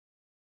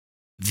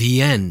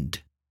The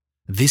end.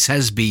 This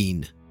has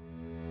been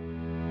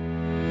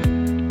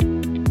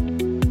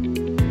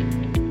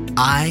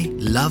I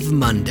Love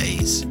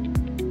Mondays,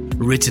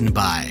 written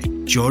by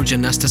George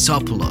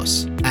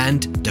Anastasopoulos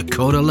and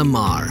Dakota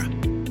Lamar,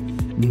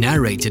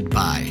 narrated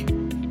by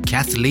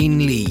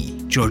Kathleen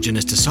Lee, George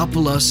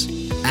Anastasopoulos,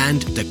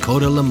 and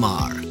Dakota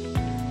Lamar,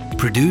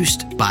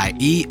 produced by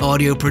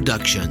E-Audio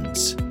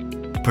Productions.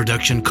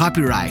 Production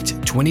copyright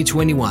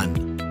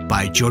 2021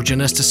 by George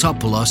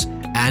Anastasopoulos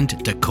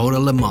and Dakota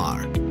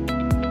Lamar.